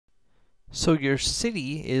So your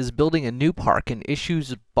city is building a new park and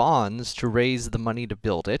issues bonds to raise the money to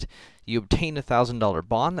build it. You obtain a $1,000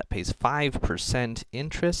 bond that pays 5%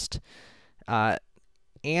 interest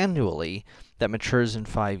annually that matures in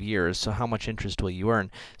 5 years. So how much interest will you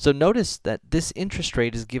earn? So notice that this interest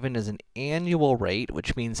rate is given as an annual rate,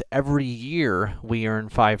 which means every year we earn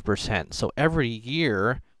 5%. So every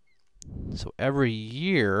year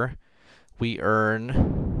we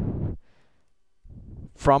earn,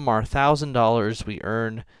 from our $1,000, we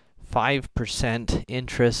earn 5%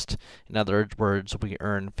 interest. In other words, we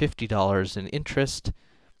earn $50 in interest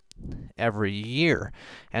every year.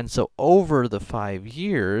 And so over the 5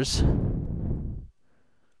 years,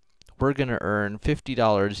 we're going to earn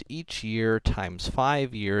 $50 each year times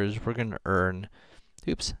 5 years. We're going to earn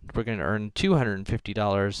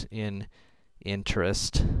 $250 in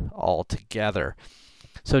interest altogether.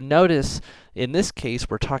 So notice, in this case,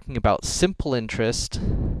 we're talking about simple interest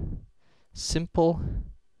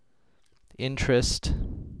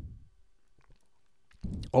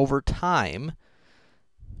over time.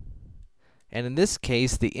 And in this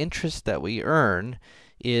case, the interest that we earn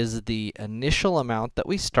is the initial amount that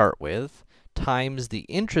we start with times the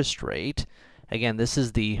interest rate. Again, this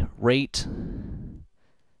is the rate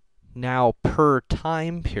now per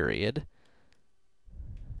time period.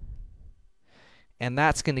 And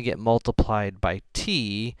that's going to get multiplied by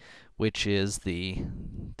t, which is the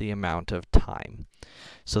amount of time.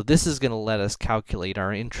 So this is going to let us calculate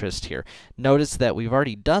our interest here. Notice that we've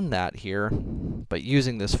already done that here, but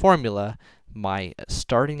using this formula, my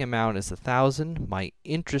starting amount is 1,000, my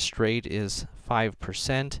interest rate is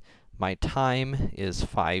 5%, my time is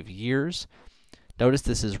 5 years. Notice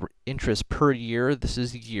this is interest per year. This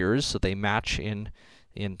is years, so they match in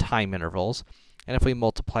time intervals. And if we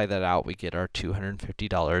multiply that out, we get our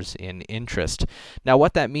 $250 in interest. Now,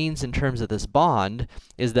 what that means in terms of this bond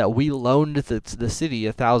is that we loaned the city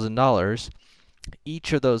 $1,000.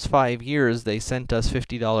 Each of those 5 years, they sent us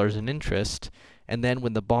 $50 in interest. And then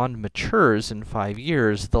when the bond matures in 5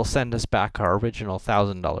 years, they'll send us back our original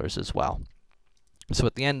 $1,000 as well. So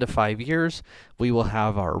at the end of 5 years, we will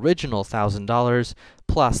have our original $1,000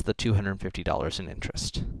 plus the $250 in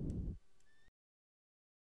interest.